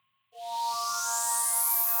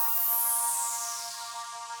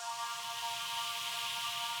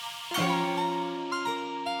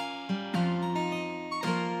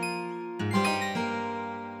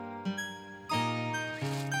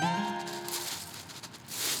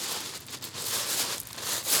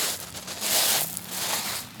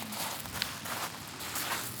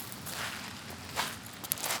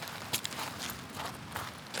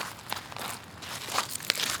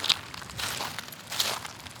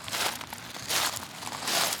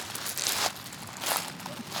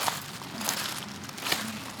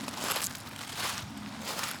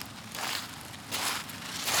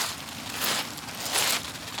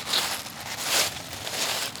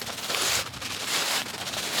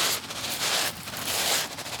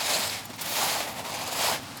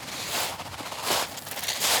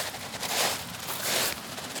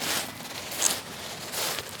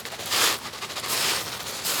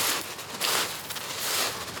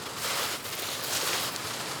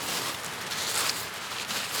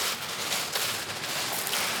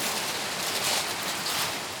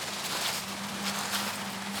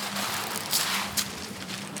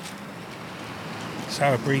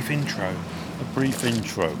So a brief intro. A brief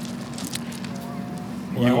intro.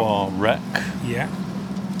 Well, you are REQ. Yeah.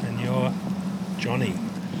 And you're Jonny.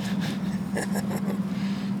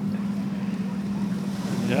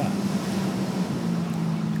 Yeah.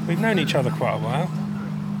 We've known each other quite a while.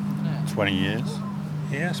 20 years.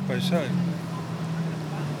 Yeah, I suppose so.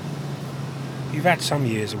 You've had some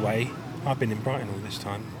years away. I've been in Brighton all this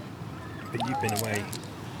time. But you've been away,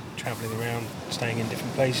 travelling around, staying in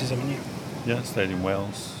different places, haven't you? Yeah, I stayed in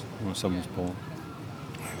Wales when my son was born.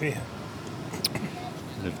 Oh, yeah.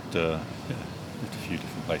 Lived a few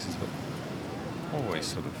different places, but always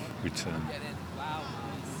sort of returned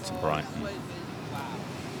to Brighton.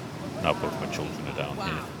 Now both my children are down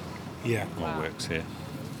here. Yeah. My work's here.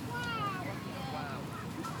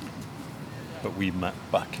 But we met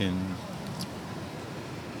back in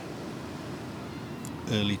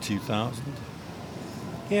early 2000.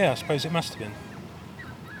 Yeah, I suppose it must have been.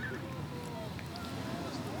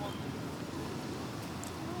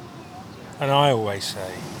 And I always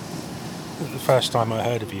say that the first time I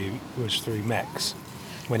heard of you was through Mex,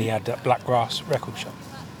 when he had that Black Grass record shop.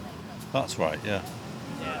 That's right, yeah.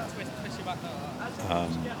 Yeah,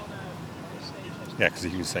 because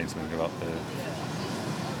he was saying something about the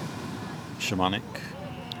shamanic.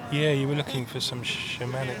 Yeah, you were looking for some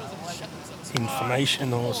shamanic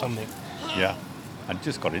information or something. Yeah, I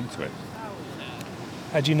just got into it.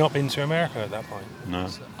 Had you not been to America at that point? No.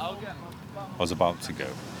 I was about to go.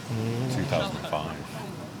 2005.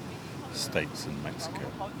 States and Mexico.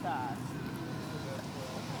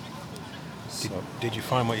 Did you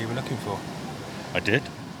find what you were looking for? I did,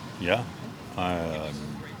 yeah.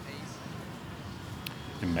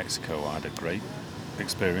 In Mexico I had a great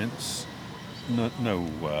experience. No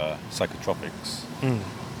psychotropics.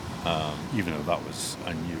 Even though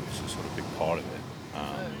I knew it was a sort of big part of it.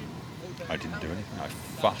 I didn't do anything. I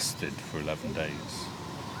fasted for 11 days.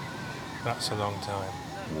 That's a long time.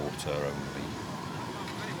 Water only,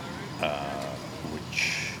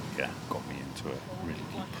 which got me into a really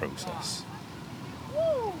deep process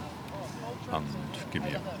and gave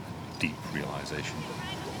me a deep realization.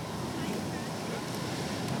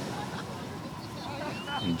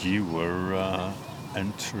 And you were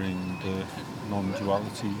entering the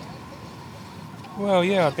non-duality. Well,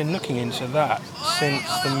 yeah, I've been looking into that since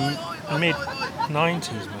the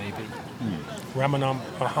mid-90s, maybe. Ramana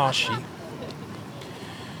Maharshi.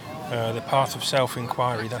 The Path of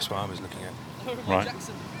Self-Inquiry, that's what I was looking at. Right.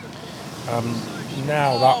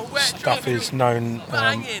 Now that stuff is known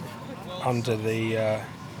under the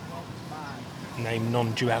name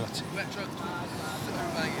Non-duality,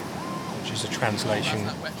 which is a translation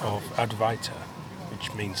of Advaita,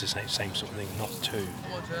 which means the same sort of thing, not two.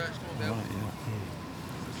 Right,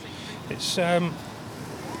 yeah. It's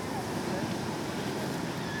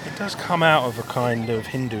it does come out of a kind of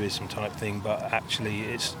Hinduism type thing, but actually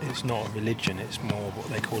it's not a religion, it's more what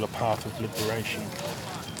they call a path of liberation.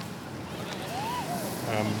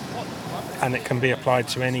 And it can be applied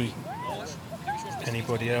to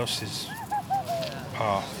anybody else's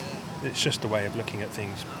path. It's just a way of looking at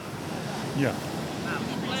things. Yeah.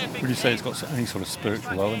 Would you say it's got any sort of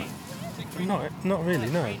spiritual element? Not really,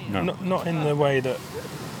 no. No. Not in the way that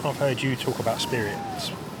I've heard you talk about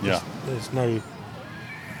spirits. Yeah. There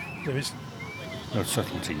is no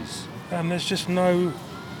subtleties. There's just no.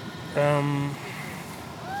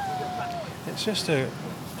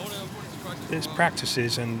 It's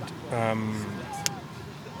practices, and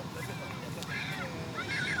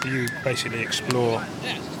you basically explore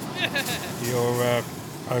your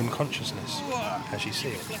own consciousness as you see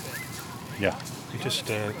it. Yeah. You're just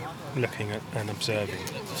looking at and observing.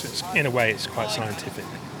 So in a way, it's quite scientific.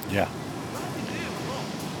 Yeah.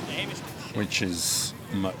 Which is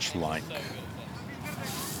much like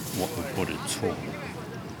what the Buddha taught.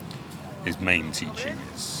 His main teaching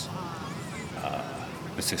is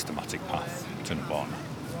the systematic path to nirvana.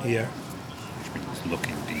 Yeah. Which means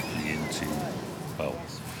looking deeply into,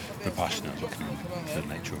 Vipassana, looking into the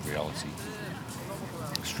nature of reality,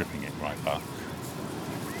 stripping it right back,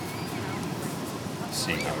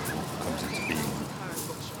 seeing how it all comes into being,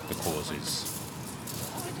 the causes,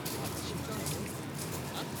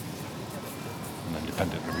 and then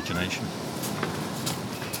dependent origination.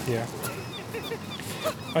 Yeah.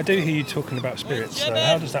 I do hear you talking about spirits, so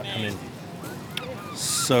how does that come in?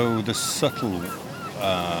 So the subtle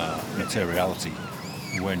materiality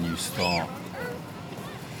when you start.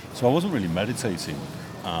 So I wasn't really meditating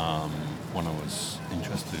when I was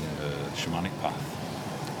interested in the shamanic path,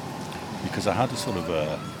 because I had a sort of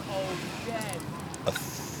a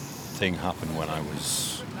thing happen when I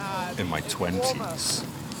was in my 20s.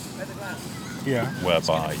 Yeah.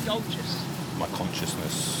 Whereby my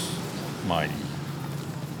consciousness, I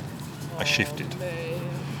shifted.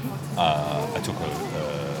 I took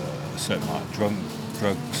a certain amount of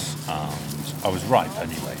drugs, and I was ripe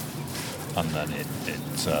anyway. And then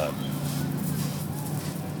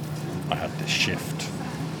I had this shift,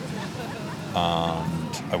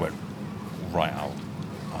 and I went right out,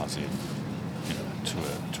 as in, to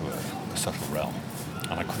a subtle realm,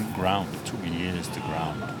 and I couldn't ground. It took me years to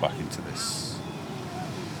ground back into this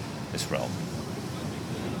realm.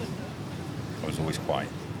 I was always quite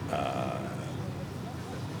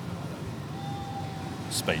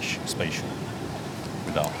spatial,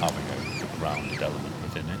 without having a grounded element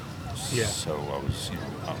within it. Yeah. So I was,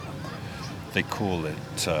 they call it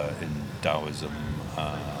in Taoism,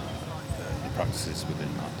 the practices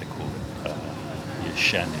within that, they call it your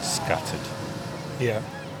Shen is scattered. Yeah.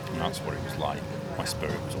 And that's what it was like. My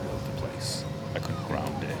spirit was all over the place. I couldn't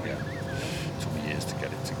ground it. Yeah. It took me years to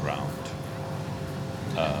get it to ground.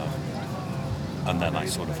 And then I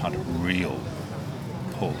sort of had a real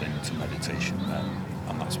pull into meditation then,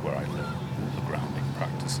 and that's where I learned all the grounding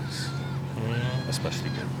practices, especially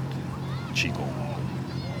with Qigong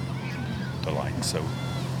and the like. So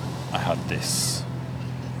I had this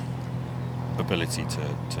ability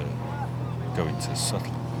to go into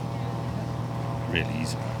subtle really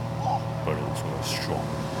easily, but also a strong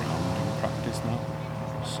grounding practice now.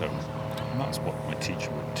 So and that's what my teacher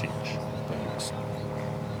would teach.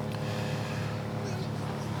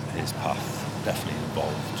 His path definitely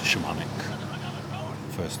involved shamanic,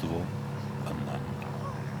 first of all, and then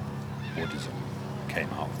Buddhism came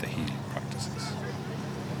out of the healing practices.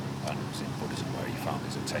 And it was in Buddhism where he found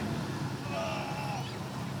his attainment.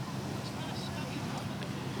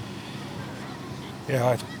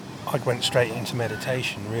 Yeah, I went straight into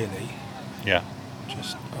meditation, really. Yeah.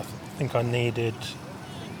 I think I needed...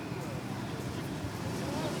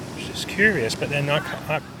 I was just curious, but then I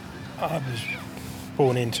was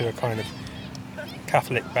born into a kind of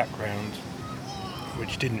Catholic background,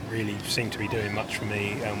 which didn't really seem to be doing much for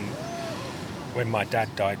me. When my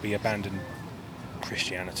dad died, we abandoned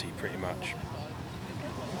Christianity pretty much.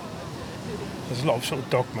 There's a lot of sort of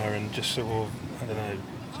dogma and just sort of, I don't know,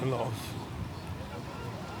 there's a lot of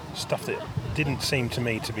stuff that didn't seem to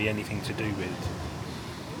me to be anything to do with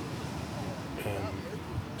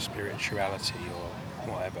spirituality or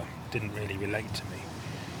whatever. Didn't really relate to me.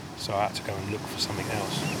 So I had to go and look for something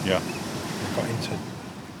else. Yeah. I got into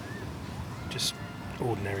just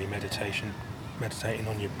ordinary meditation, meditating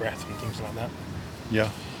on your breath and things like that.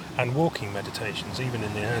 Yeah. And walking meditations, even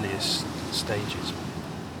in the earliest stages.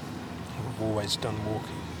 I've always done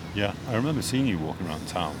walking. Yeah. I remember seeing you walking around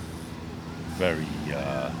town, very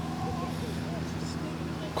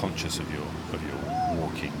conscious of your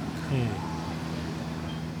walking,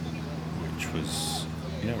 which was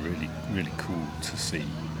really, really cool to see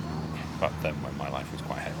back then when my life was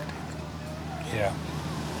quite hectic. Yeah.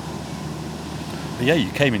 But yeah,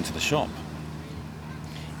 you came into the shop.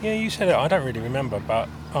 Yeah, you said it. I don't really remember, but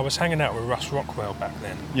I was hanging out with Russ Rockwell back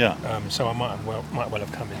then. Yeah. So I might well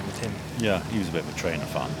have come in with him. Yeah, he was a bit of a trainer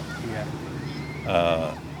fan. Yeah.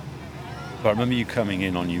 But I remember you came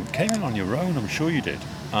in on your own. I'm sure you did,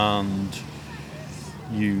 and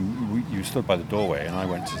you stood by the doorway, and I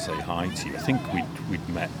went to say hi to you. I think we'd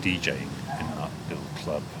met DJing in that little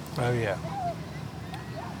club. Oh yeah.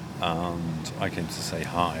 And I came to say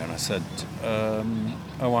hi, and I said, I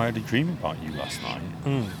had a dream about you last night,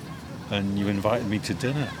 and you invited me to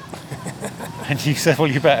dinner. And you said, well,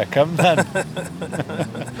 you better come then.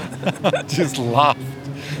 I just laughed.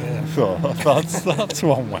 Yeah. So that's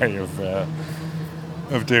one way of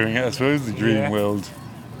doing it, I suppose, the dream world.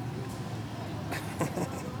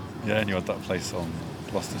 Yeah, and you had that place on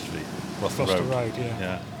Gloucester Street. Gloucester Road, yeah.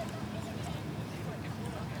 Yeah.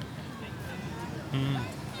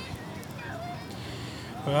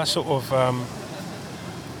 Well, I sort of, I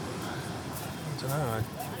don't know,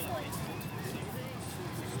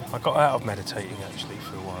 I got out of meditating actually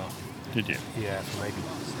for a while. Did you? Yeah, for maybe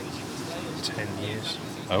 10 years.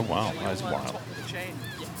 Oh wow, that is wild.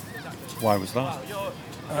 Why was that?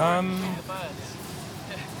 I'm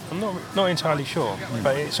not entirely sure,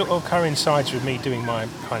 but it sort of coincides with me doing my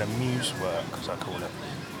kind of muse work, as I call it.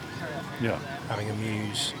 Yeah. Having a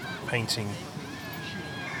muse, painting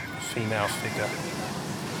a female figure.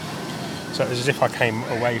 So it was as if I came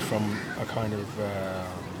away from a kind of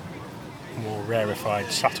more rarefied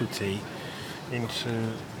subtlety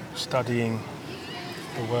into studying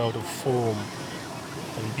the world of form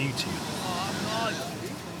and beauty.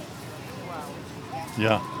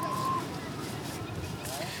 Yeah.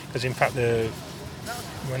 Because in fact,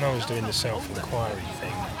 when I was doing the self-inquiry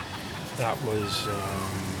thing, that was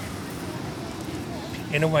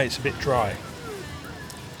in a way, it's a bit dry,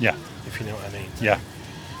 Yeah. if you know what I mean. Yeah.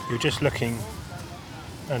 You're just looking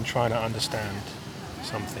and trying to understand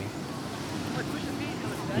something.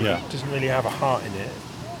 Yeah. It doesn't really have a heart in it,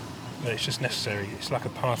 but it's just necessary. It's like a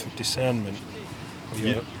path of discernment.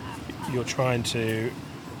 You're trying to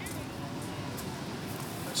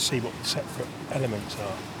see what the separate elements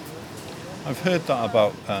are. I've heard that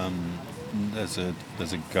about there's a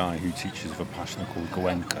guy who teaches Vipassana called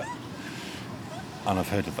Goenka, and I've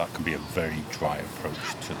heard that can be a very dry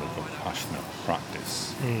approach to the Vipassana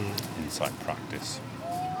practice, insight practice,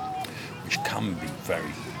 which can be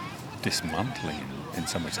very dismantling in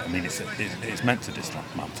some ways. I mean, it's meant to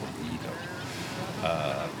dismantle the ego,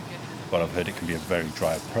 but I've heard it can be a very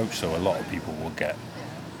dry approach. So a lot of people will get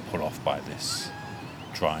put off by this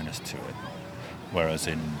dryness to it, whereas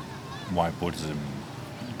in why Buddhism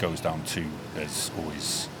goes down to, there's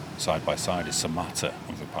always side by side is samatha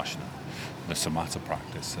and vipassana. The samatha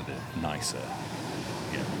practice are the nicer,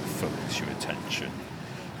 focus your attention,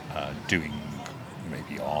 doing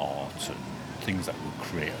maybe art and things that will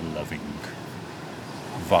create a loving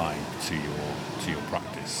vibe to your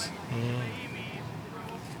practice.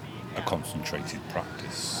 A concentrated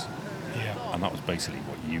practice. Yeah. And that was basically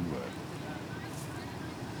what you were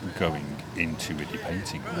going into with your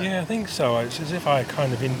painting. Yeah, I think so. It's as if I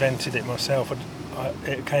kind of invented it myself.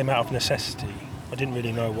 It came out of necessity. I didn't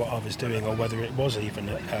really know what I was doing or whether it was even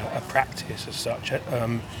a practice as such, or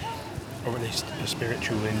at least a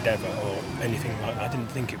spiritual endeavour or anything like that. I didn't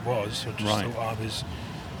think it was. I just thought I was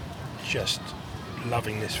just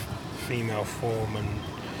loving this female form and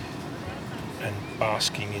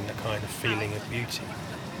basking in the kind of feeling of beauty.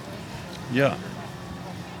 Yeah.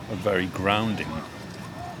 A very grounding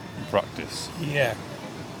practice. Yeah.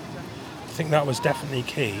 I think that was definitely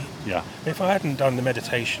key. Yeah. If I hadn't done the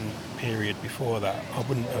meditation period before that, I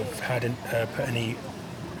wouldn't have had put any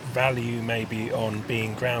value maybe on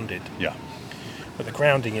being grounded. Yeah. But the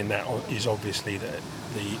grounding in that is obviously that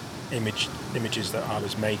the images that I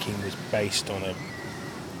was making was based on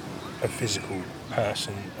a physical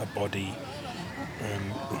person, a body,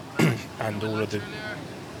 and all of the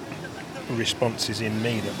responses in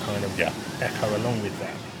me that kind of echo along with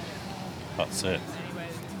that. That's it.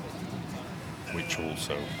 Which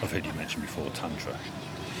also, I've heard you mention before, Tantra.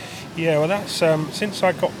 Yeah, well that's, since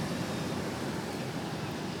I got,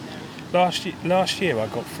 last year I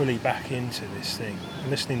got fully back into this thing,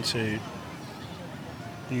 listening to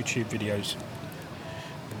YouTube videos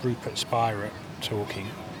of Rupert Spira talking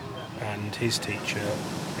and his teacher,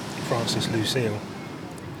 Francis Lucille.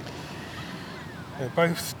 They're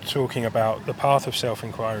both talking about the path of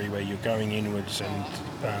self-inquiry where you're going inwards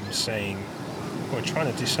and saying, or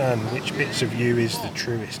trying to discern which bits of you is the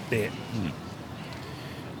truest bit,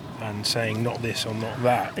 and saying not this or not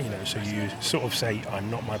that, so you sort of say,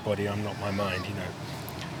 I'm not my body, I'm not my mind,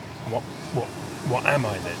 what am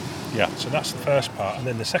I then? Yeah. So that's the first part, and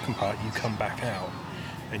then the second part, you come back out,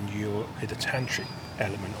 and the tantric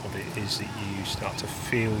element of it is that you start to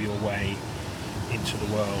feel your way into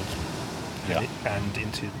the world and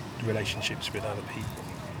into relationships with other people.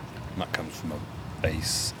 And that comes from a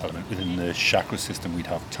base element. Within the chakra system, we'd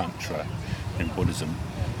have Tantra in Buddhism,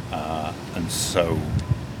 and so...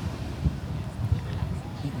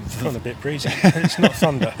 It's gone a bit breezy. It's not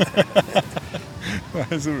thunder.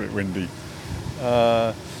 It's a bit windy.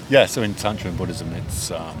 So in Tantra in Buddhism,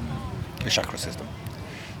 it's a chakra system.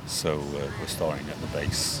 So we're starting at the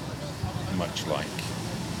base, much like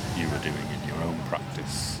you were doing in your own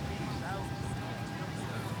practice.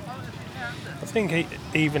 I think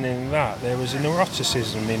even in that, there was an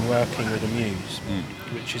eroticism in working with a muse,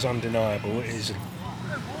 which is undeniable.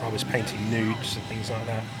 I was painting nudes and things like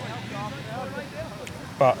that.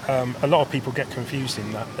 But a lot of people get confused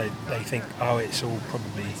in that. They think, it's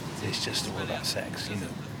just all about sex,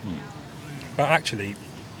 But actually,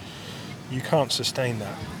 you can't sustain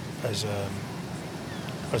that as a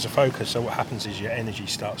focus. So what happens is your energy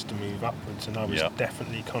starts to move upwards, and I was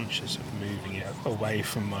definitely conscious of moving it away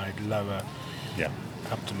from my lower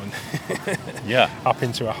abdomen up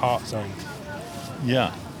into a heart zone.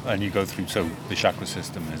 Yeah, and you go through, so the chakra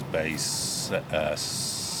system is base,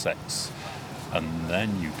 sex, and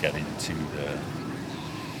then you get into the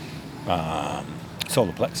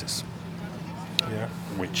solar plexus,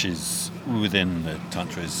 which is within the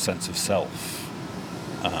Tantra's sense of self.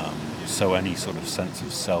 So any sort of sense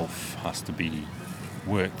of self has to be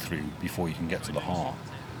worked through before you can get to the heart.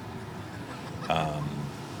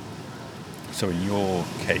 So in your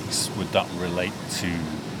case, would that relate to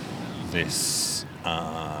this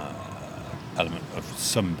element of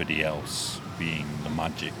somebody else being the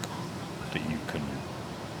magic that you can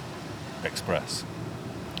express?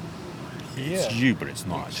 It's you, but it's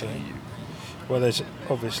not actually you. Well, there's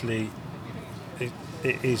obviously it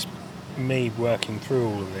is me working through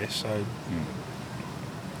all of this, so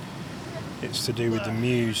it's to do with the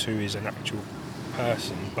Muse, who is an actual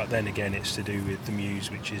person, but then again it's to do with the Muse,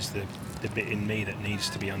 which is the bit in me that needs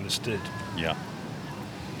to be understood. Yeah.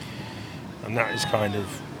 And that is kind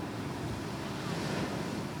of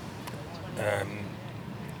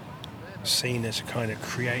seen as a kind of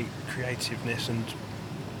creativeness and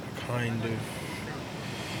a kind of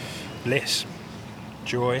bliss,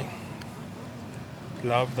 joy,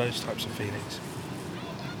 love, those types of feelings.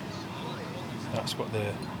 That's what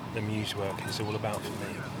the Muse work is all about for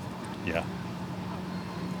me. Yeah.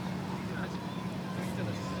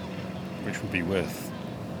 Which would be worth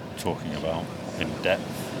talking about in depth.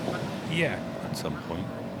 Yeah. At some point.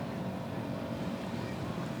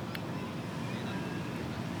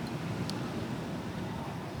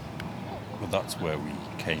 Well, that's where we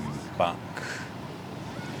came back.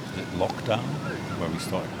 Was it lockdown? Where we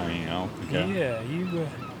started hanging out again? Yeah, you were...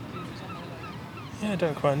 I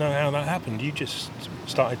don't quite know how that happened. You just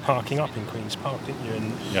started parking up in Queen's Park, didn't you?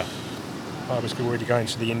 And yeah. I was already going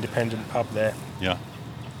to the independent pub there. Yeah.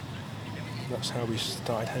 That's how we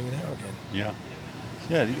started hanging out again. Yeah.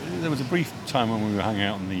 Yeah, there was a brief time when we were hanging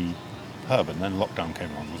out in the pub, and then lockdown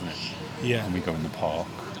came on, wasn't it? Yeah. And we go in the park.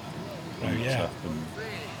 Oh, yeah.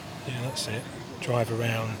 Yeah, that's it. Drive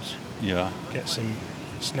around. Yeah. Get some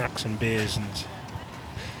snacks and beers and...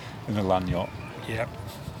 In a land yacht. Yeah.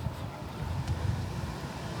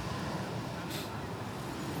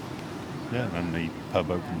 Yeah, and then the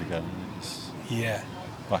pub opened again. Yeah.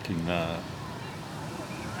 Back in there.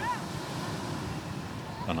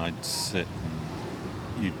 And I'd sit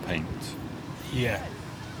and you'd paint. Yeah.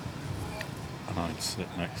 And I'd sit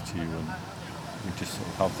next to you and we'd just sort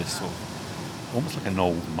of have this sort of, almost like an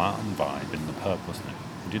old man vibe in the pub, wasn't it?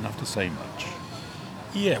 We didn't have to say much.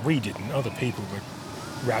 Yeah, we didn't. Other people were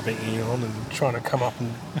rabbiting on and trying to come up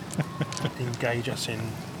and engage us in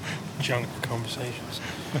junk conversations.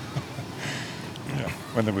 Yeah.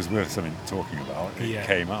 When there was worth something talking about, it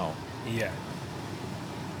came out. Yeah.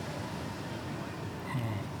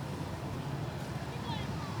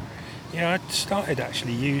 Yeah, I started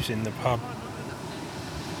actually using the pub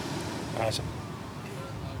as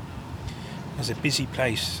a busy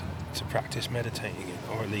place to practice meditating in,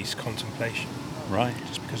 or at least contemplation. Right.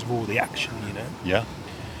 Just because of all the action, you know. Yeah.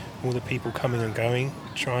 All the people coming and going,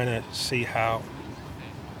 trying to see how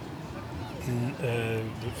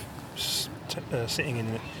sitting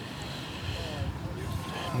in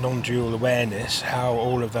non-dual awareness, how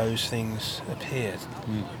all of those things appeared.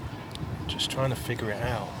 Just trying to figure it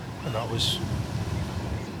out. And I was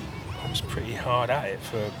pretty hard at it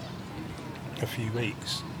for a few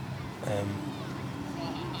weeks.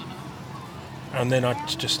 And then I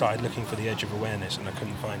just started looking for the edge of awareness and I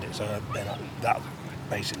couldn't find it. So then that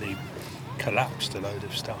basically collapsed a load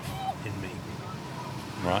of stuff in me.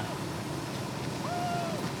 Right.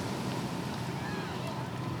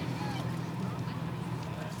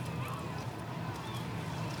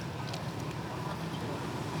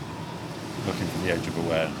 Looking for the edge of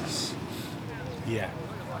awareness. Yeah.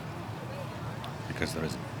 Because there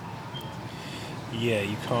isn't. Yeah,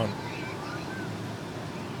 you can't.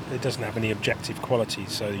 It doesn't have any objective quality,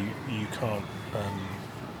 so you can't.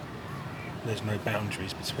 There's no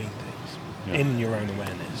boundaries between things in your own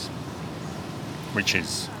awareness. Which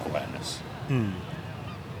is awareness.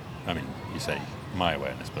 I mean, you say my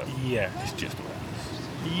awareness, but it's just awareness.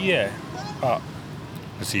 Yeah, but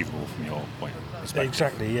perceivable from your point of perspective.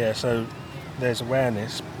 Exactly. Yeah. So there's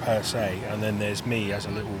awareness per se, and then there's me as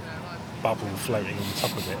a little bubble floating on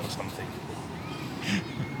top of it or something.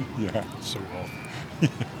 Yeah. Sort of.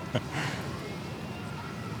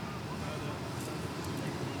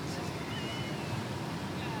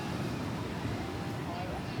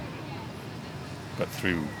 But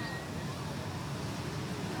through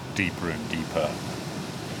deeper and deeper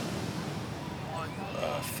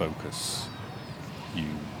focus,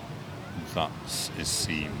 that is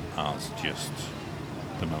seen as just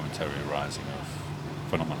the momentary arising of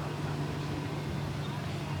phenomena.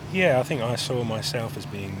 Yeah, I think I saw myself as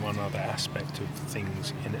being one other aspect of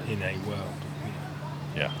things in a world. You know.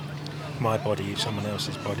 Yeah. My body, someone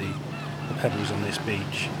else's body, the pebbles on this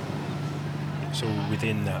beach. It's all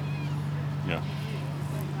within that. Yeah.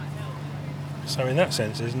 So in that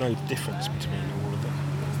sense, there's no difference between all of the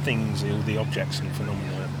things, all the objects and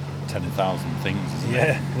phenomena. 10,000 things, isn't it?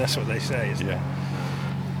 Yeah, that's what they say, isn't it?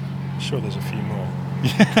 I'm sure there's a few more.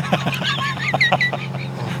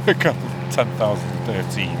 A couple,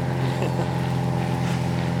 10,013.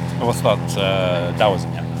 What's that?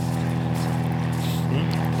 Taoism, yeah.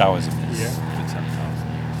 Taoism is Yeah. for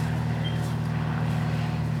 10,000 years.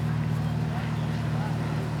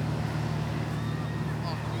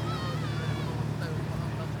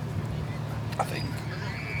 I think.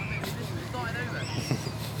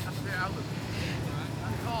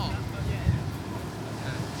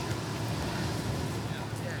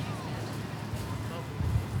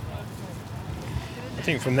 I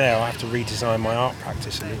think from there I have to redesign my art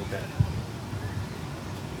practice a little bit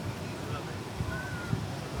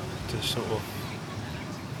to sort of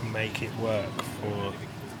make it work for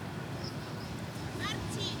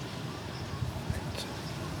to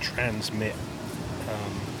transmit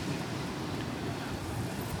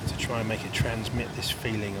to try and make it transmit this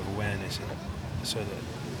feeling of awareness in it, so that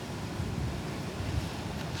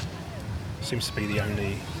it seems to be the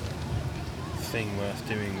only thing worth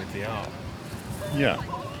doing with the art. Yeah.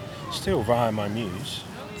 Still via my muse.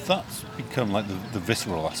 That's become like the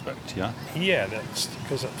visceral aspect, yeah? Yeah, that's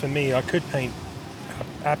because for me, I could paint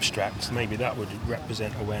abstracts. Maybe that would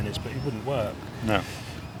represent awareness, but it wouldn't work No.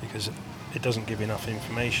 because it doesn't give enough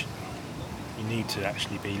information. You need to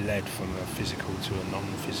actually be led from a physical to a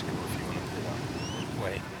non-physical, if you want to put it that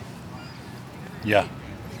way. Yeah.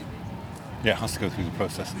 Yeah, it has to go through the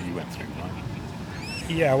process that you went through, right?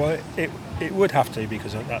 Yeah, well, it would have to,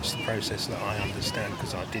 because that's the process that I understand,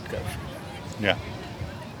 because I did go through that. Yeah.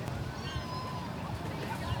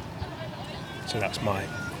 So that's my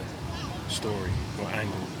story, or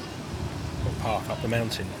angle, or path up the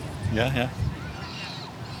mountain. Yeah, yeah.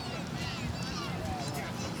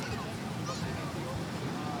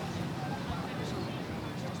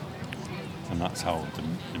 And that's how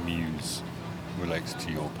the muse relates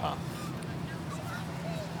to your path,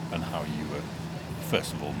 and how you were,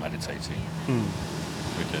 first of all, meditating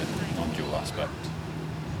with the non-dual aspect.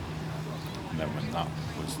 And then when that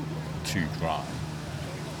was too dry,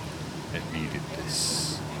 it needed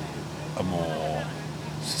a more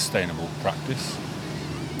sustainable practice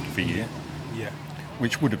for you, Yeah.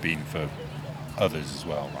 which would have been for others as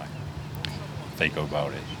well, right? They go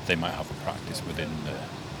about it, they might have a practice within the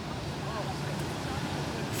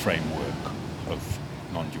framework of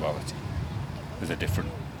non-duality. There's a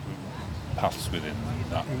different paths within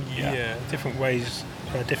that. Yeah, different ways.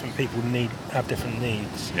 Different people have different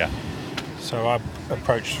needs. Yeah. So I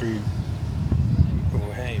approach through.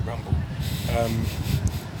 Oh, hey, rumble.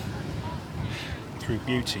 Through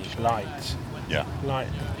beauty, light, Yeah. light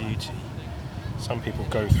and beauty. Some people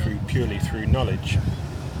go through purely through knowledge.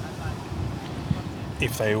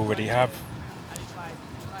 If they already have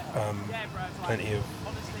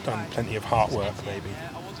done plenty of heart work, maybe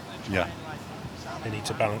Yeah. they need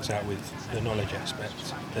to balance out with the knowledge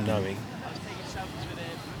aspect, the knowing.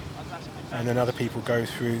 And then other people go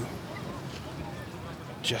through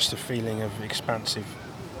just a feeling of expansive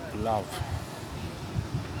love.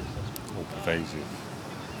 All pervasive.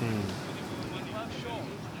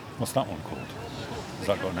 What's that one called? Has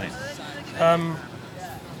that got a name?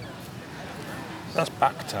 That's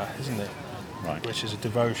bhakta, isn't it? Right. Which is a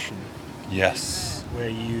devotion Yes. where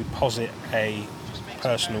you posit a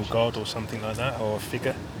personal god or something like that, or a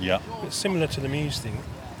figure. Yeah. It's similar to the muse thing.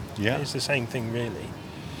 Yeah. It's the same thing, really.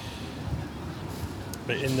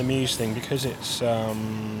 But in the muse thing, because it's a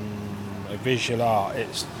visual art,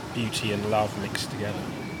 it's beauty and love mixed together.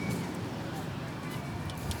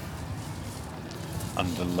 And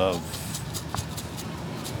the love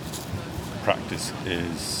practice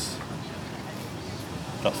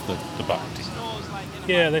that's the bhakti.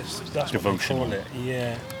 Yeah, that's what we Devotional. call it.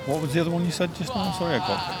 Yeah. What was the other one you said just now? Sorry,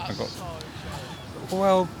 I got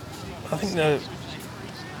Well, I think the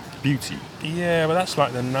beauty. yeah, well, that's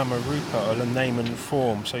like the nama rupa, or the name and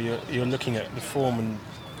form. So you're looking at the form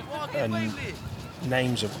and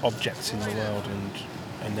names of objects in the world,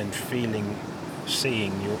 and then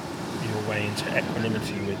seeing your way into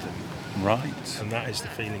equanimity with them. Right. And that is the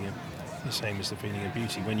same as the feeling of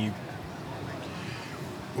beauty. When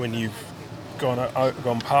you've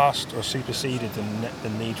gone past or superseded the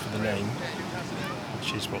need for the name,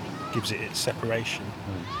 which is what gives it its separation,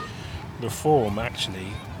 the form actually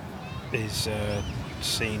is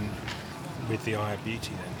seen with the eye of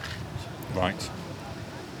beauty then, Right.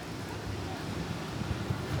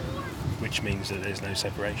 which means that there's no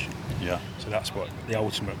separation. Yeah. So that's what the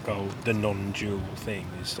ultimate goal, the non-dual thing,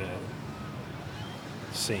 is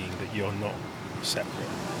seeing that you're not separate.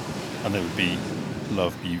 And there would be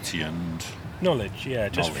love, beauty, and Knowledge, yeah,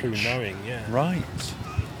 just through knowledge. knowing, yeah. Right.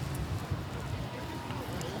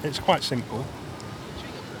 It's quite simple.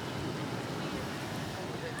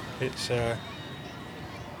 It's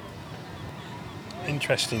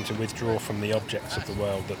interesting to withdraw from the objects of the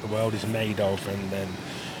world that the world is made of, and then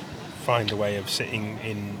find a way of sitting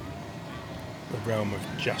in the realm of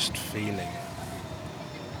just feeling,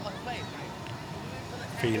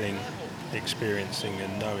 experiencing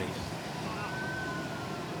and knowing,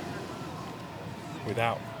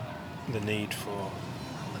 without the need to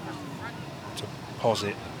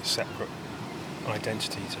posit separate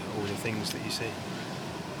identity to all the things that you see.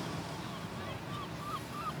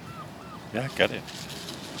 Yeah, I get it.